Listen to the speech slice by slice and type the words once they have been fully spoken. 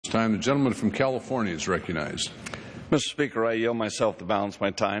Time. The gentleman from California is recognized. Mr. Speaker, I yield myself to balance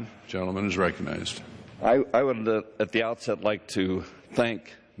my time. Gentleman is recognized. I would, at the outset, like to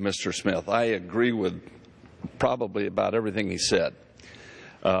thank Mr. Smith. I agree with probably about everything he said.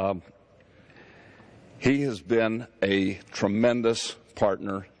 He has been a tremendous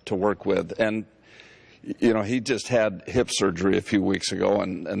partner to work with. And, you know, he just had hip surgery a few weeks ago.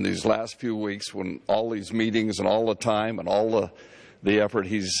 And these last few weeks, when all these meetings and all the time and all the effort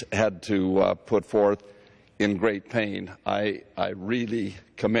he's had to put forth in great pain, I really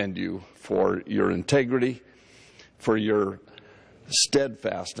commend you for your integrity, for your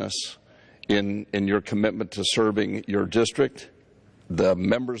steadfastness in your commitment to serving your district, the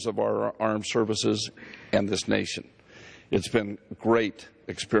members of our armed services, and this nation. It's been a great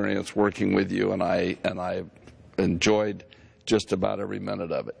experience working with you, and I enjoyed just about every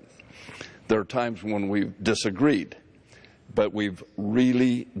minute of it. There are times when we've disagreed, but we've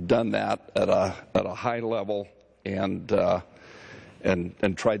really done that at a high level and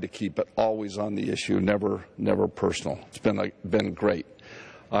tried to keep it always on the issue, never personal. It's been great.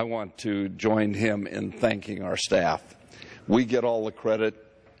 I want to join him in thanking our staff. We get all the credit.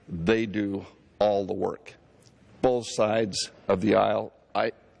 They do all the work. Both sides of the aisle.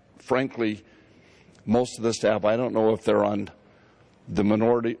 Frankly, most of the staff, I don't know if they're on the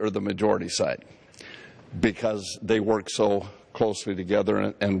minority or the majority side, because they work so closely together,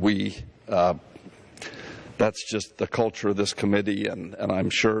 and that's just the culture of this committee, and I'm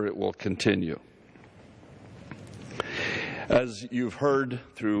sure it will continue. As you've heard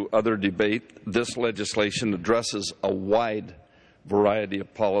through other debate, this legislation addresses a wide variety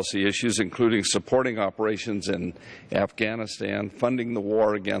of policy issues, including supporting operations in Afghanistan, funding the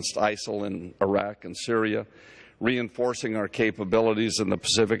war against ISIL in Iraq and Syria, reinforcing our capabilities in the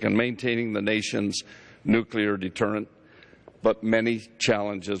Pacific, and maintaining the nation's nuclear deterrent. But many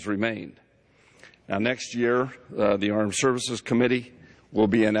challenges remain. Now, next year, the Armed Services Committee will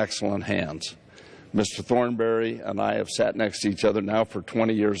be in excellent hands. Mr. Thornberry and I have sat next to each other now for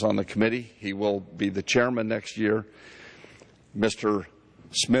 20 years on the committee. He will be the chairman next year. Mr.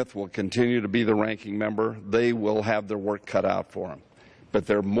 Smith will continue to be the ranking member. They will have their work cut out for them. But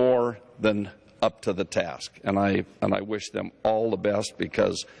they're more than up to the task. And I wish them all the best,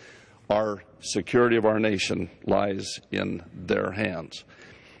 because our security of our nation lies in their hands,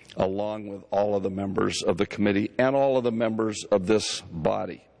 along with all of the members of the committee and all of the members of this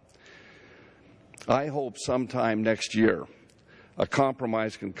body. I hope sometime next year a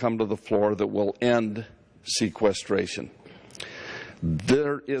compromise can come to the floor that will end sequestration.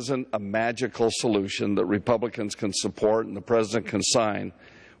 There isn't a magical solution that Republicans can support and the President can sign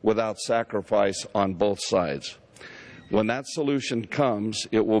without sacrifice on both sides. When that solution comes,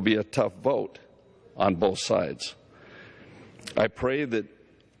 it will be a tough vote on both sides. I pray that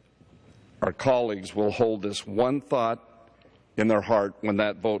our colleagues will hold this one thought in their heart when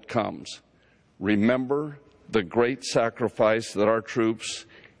that vote comes. Remember the great sacrifice that our troops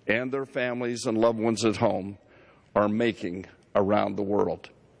and their families and loved ones at home are making around the world.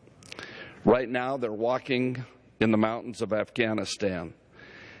 Right now, they're walking in the mountains of Afghanistan.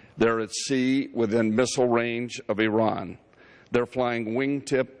 They're at sea within missile range of Iran. They're flying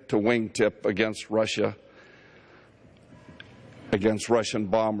wingtip to wingtip against Russia, against Russian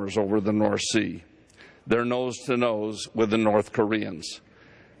bombers over the North Sea. They're nose to nose with the North Koreans.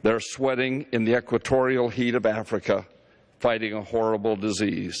 They're sweating in the equatorial heat of Africa, fighting a horrible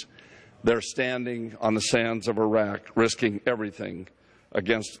disease. They're standing on the sands of Iraq, risking everything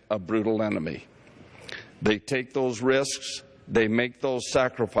against a brutal enemy. They take those risks. They make those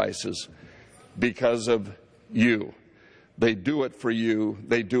sacrifices because of you. They do it for you.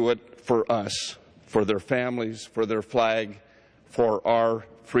 They do it for us, for their families, for their flag, for our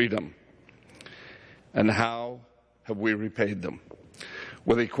freedom. And how have we repaid them?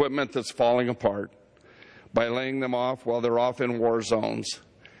 With equipment that's falling apart, by laying them off while they're off in war zones,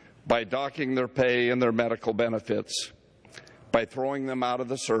 by docking their pay and their medical benefits, by throwing them out of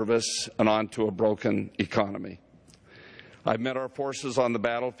the service and onto a broken economy. I've met our forces on the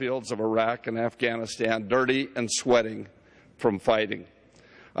battlefields of Iraq and Afghanistan, dirty and sweating from fighting.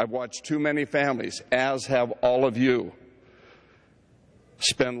 I've watched too many families, as have all of you,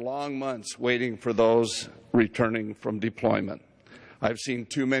 spend long months waiting for those returning from deployment. I've seen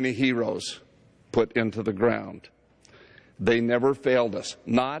too many heroes put into the ground. They never failed us,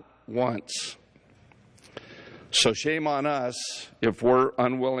 not once. So shame on us if we're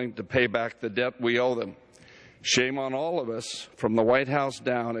unwilling to pay back the debt we owe them. Shame on all of us from the White House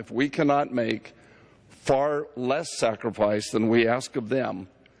down if we cannot make far less sacrifice than we ask of them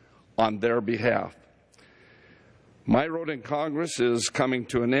on their behalf. My road in Congress is coming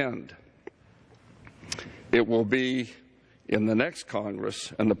to an end. It will be in the next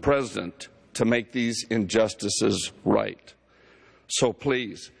Congress and the President to make these injustices right. So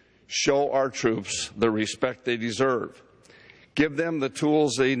please, show our troops the respect they deserve. Give them the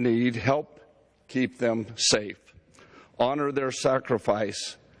tools they need. Help keep them safe. Honor their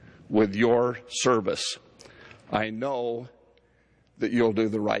sacrifice with your service. I know that you'll do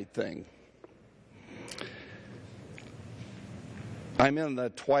the right thing. I'm in the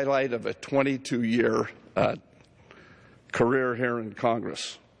twilight of a 22-year career here in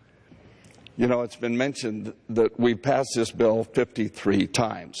Congress. You know, it's been mentioned that we passed this bill 53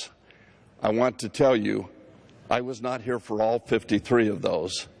 times. I want to tell you, I was not here for all 53 of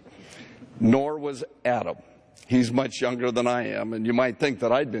those, nor was Adam. He's much younger than I am, and you might think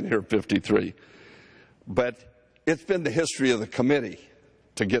that I'd been here 53. But it's been the history of the committee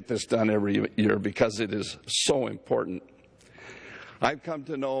to get this done every year because it is so important. I've come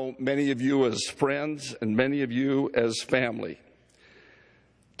to know many of you as friends and many of you as family.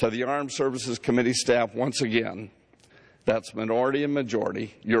 To the Armed Services Committee staff, once again, that's minority and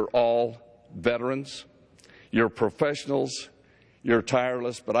majority. You're all veterans. You're professionals. You're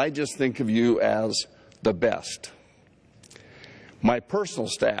tireless. But I just think of you as the best. My personal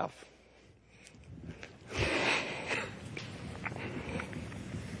staff,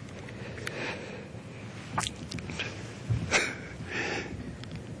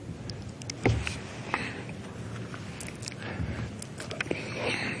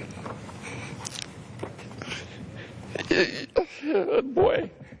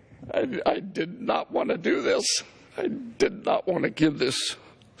 boy, I did not want to do this. I did not want to give this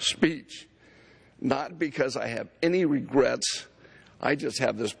speech. Not because I have any regrets. I just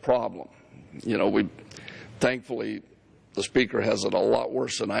have this problem. You know, thankfully, the Speaker has it a lot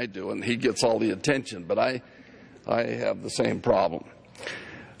worse than I do, and he gets all the attention, but I have the same problem.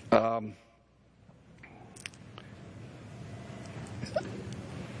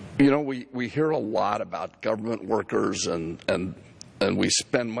 You know, we hear a lot about government workers and we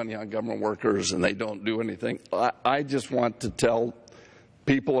spend money on government workers and they don't do anything. I just want to tell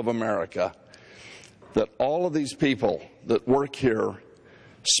people of America that all of these people that work here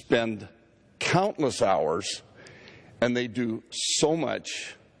spend countless hours and they do so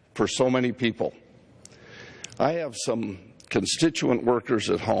much for so many people. I have some constituent workers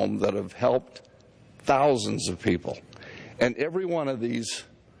at home that have helped thousands of people. And every one of these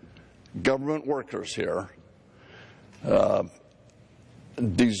government workers here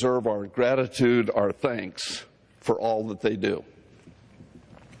deserve our gratitude, our thanks for all that they do.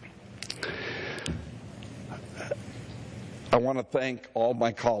 I want to thank all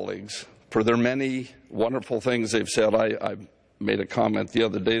my colleagues for their many wonderful things they've said. I made a comment the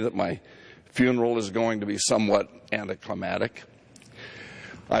other day that my funeral is going to be somewhat anticlimactic.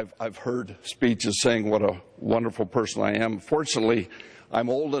 I've heard speeches saying what a wonderful person I am. Fortunately, I'm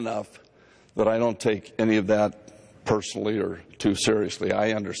old enough that I don't take any of that personally or too seriously.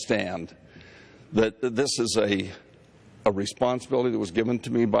 I understand that this is a responsibility that was given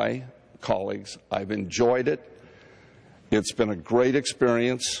to me by colleagues. I've enjoyed it. It's been a great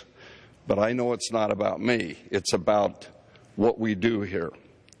experience, but I know it's not about me. It's about what we do here.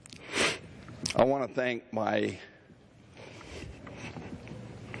 I want to thank my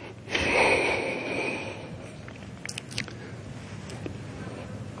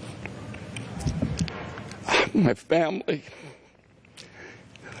family.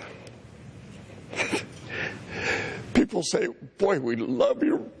 People say, boy, we love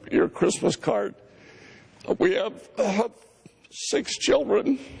your Christmas card. We have 6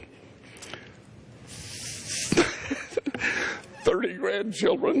 children, 30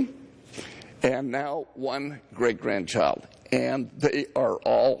 grandchildren, and now 1 great-grandchild. And they are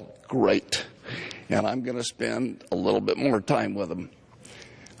all great. And I'm going to spend a little bit more time with them.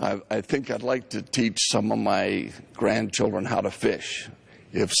 I think I'd like to teach some of my grandchildren how to fish,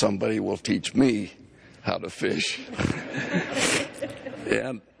 if somebody will teach me how to fish.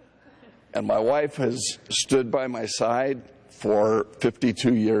 And my wife has stood by my side for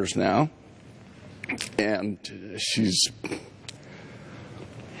 52 years now, and she's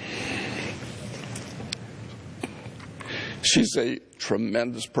a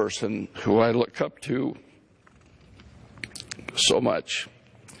tremendous person who I look up to so much.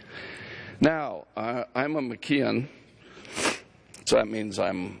 Now, I'm a McKeon, so that means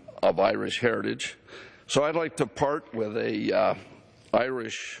I'm of Irish heritage. So I'd like to part with a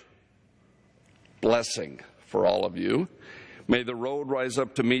Irish blessing for all of you. May the road rise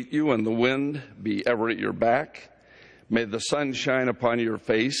up to meet you and the wind be ever at your back. May the sun shine upon your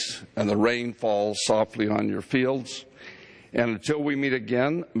face and the rain fall softly on your fields. And until we meet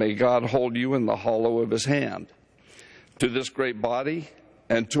again, may God hold you in the hollow of his hand. To this great body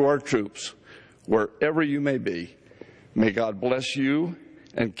and to our troops, wherever you may be, may God bless you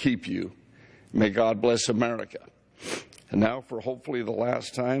and keep you. May God bless America. And now, for hopefully the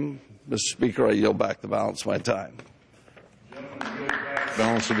last time, Mr. Speaker, I yield back the balance of my time.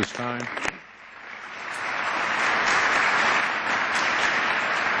 Balance of his time.